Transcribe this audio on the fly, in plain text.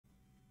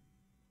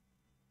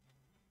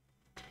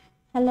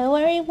Hello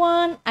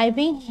everyone, I've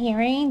been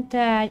hearing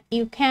that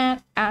you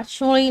can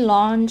actually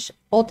launch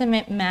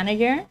Ultimate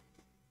Manager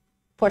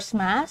for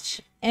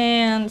Smash,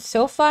 and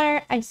so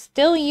far I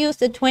still use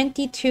the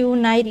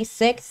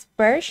 2296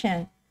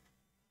 version,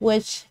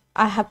 which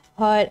I have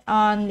put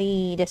on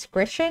the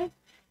description.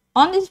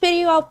 On this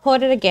video I'll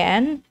put it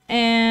again,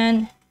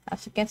 and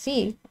as you can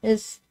see,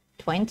 it's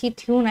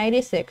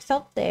 2296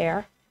 up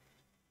there.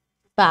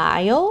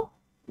 File,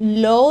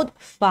 load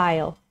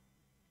file.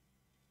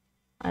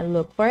 I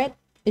look for it.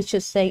 It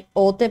should say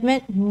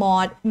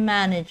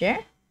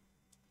UltimateModManager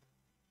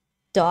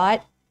 .nro.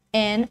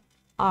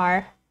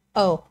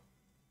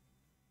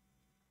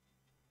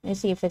 Let me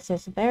see if it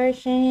says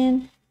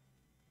version.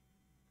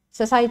 It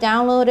says I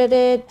downloaded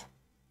it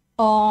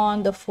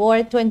on the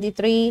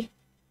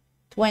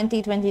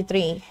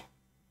 4/23/2023.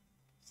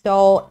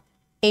 So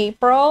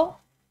April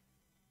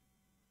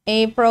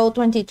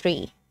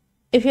 23.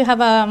 If you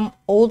have an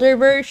older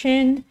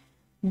version,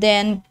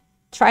 then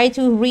try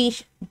to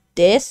reach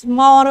this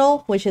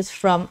model, which is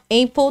from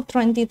April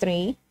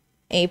 23.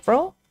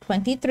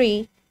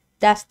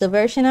 That's the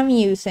version I'm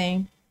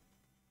using.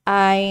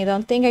 I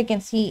don't think I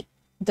can see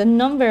the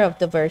number of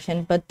the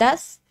version, but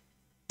that's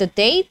the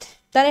date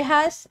that it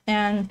has.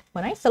 And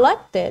when I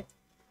select it,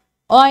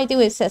 all I do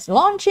is says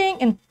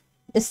launching, and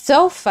it's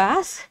so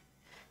fast.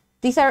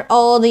 These are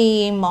all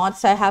the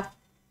mods I have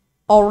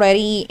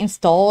already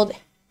installed,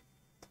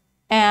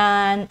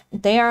 and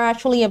they are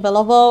actually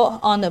available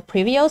on the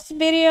previous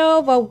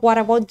video, but what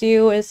I will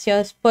do is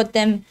just put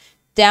them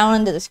down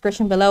in the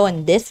description below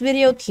in this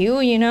video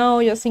too,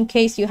 just in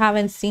case you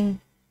haven't seen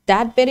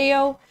that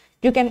video.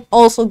 You can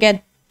also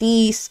get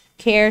these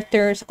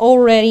characters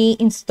already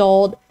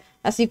installed.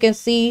 As you can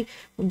see,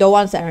 the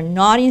ones that are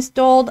not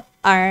installed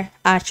are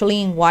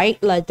actually in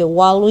white, like the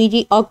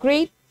Waluigi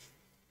upgrade,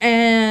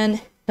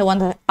 and the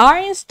ones that are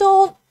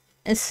installed,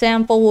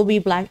 example will be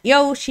Black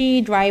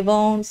Yoshi, Dry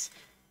Bones,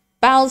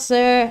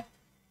 Bowser,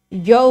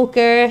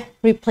 Joker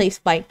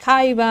replaced by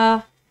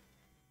Kaiba,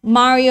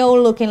 Mario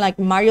looking like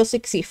Mario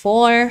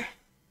 64.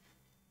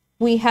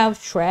 We have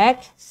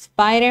Shrek,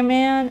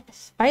 Spider-Man,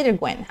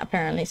 Spider-Gwen,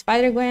 apparently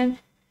Spider-Gwen,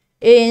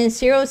 in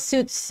Zero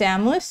Suit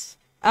Samus,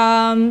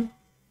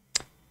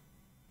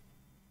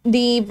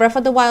 the Breath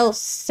of the Wild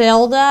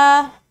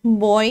Zelda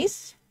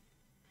voice,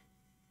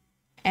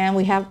 and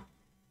we have,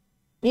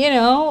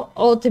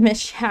 Ultimate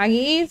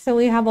Shaggy. So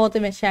we have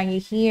Ultimate Shaggy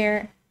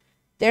here.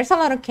 There's a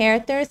lot of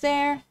characters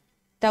there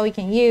that we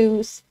can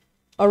use.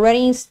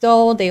 Already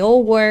installed, they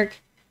all work.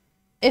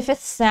 If it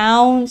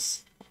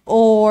sounds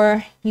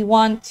or you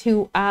want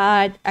to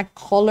add a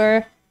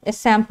color,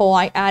 example,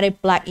 I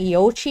added Black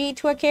Yoshi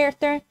to a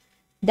character,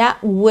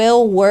 that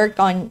will work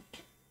on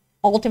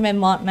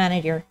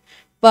UltimateModManager.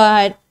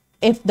 But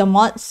if the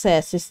mod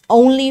says it's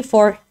only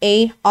for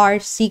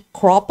ARC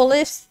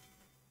Acropolis,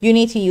 you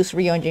need to use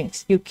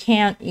Ryujinx. You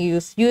can't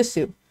use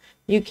Yuzu.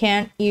 You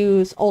can't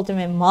use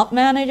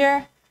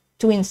UltimateModManager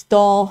to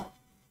install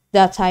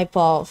that type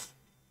of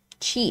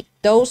cheat.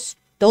 Those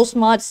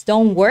mods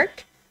don't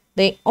work.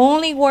 They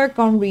only work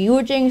on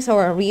Ryujinx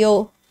or a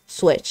real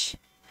Switch.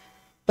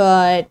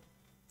 But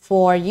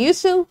for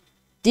Yuzu,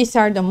 these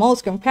are the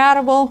most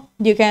compatible.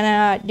 You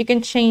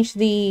can change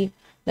the,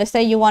 let's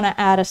say you want to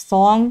add a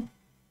song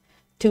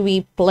to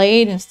be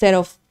played instead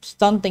of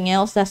something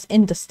else that's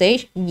in the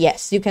stage.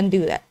 Yes, you can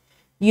do that.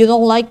 You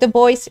don't like the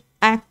voice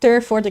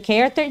actor for the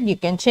character, you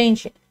can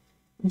change it.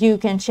 You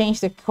can change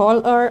the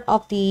color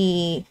of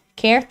the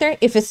character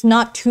if it's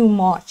not too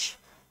much.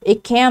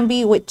 It can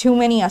be with too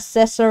many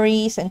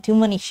accessories and too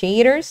many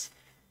shaders.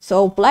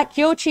 So Black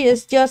Yoshi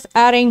is just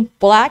adding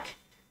black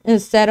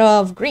instead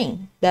of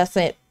green. That's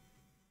it.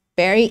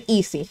 Very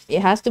easy.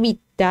 It has to be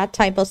that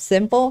type of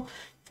simple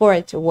for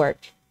it to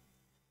work.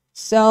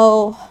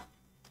 So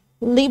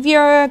leave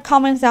your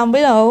comments down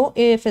below.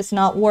 If it's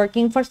not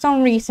working for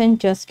some reason,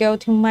 just go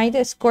to my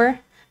Discord.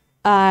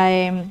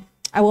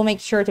 I will make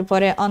sure to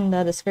put it on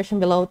the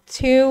description below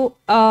too.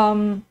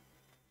 I'll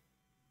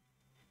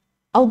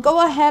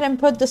go ahead and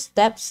put the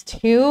steps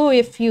too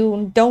if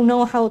you don't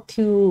know how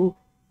to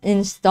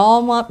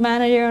install Mod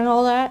Manager and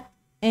all that.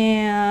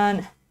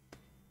 And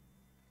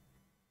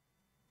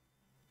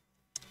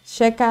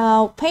check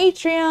out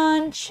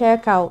Patreon,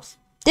 check out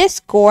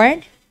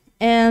Discord,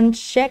 and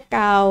check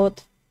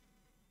out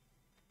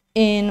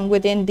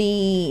within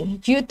the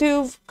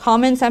YouTube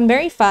comments. I'm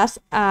very fast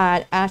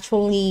at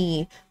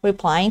actually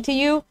replying to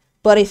you,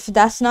 but if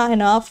that's not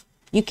enough,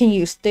 you can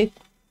use the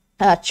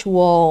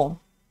actual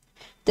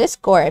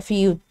Discord if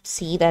you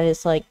see that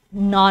it's like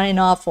not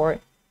enough or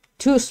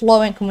too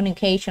slow in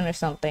communication or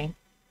something.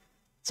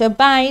 So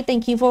bye,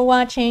 thank you for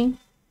watching.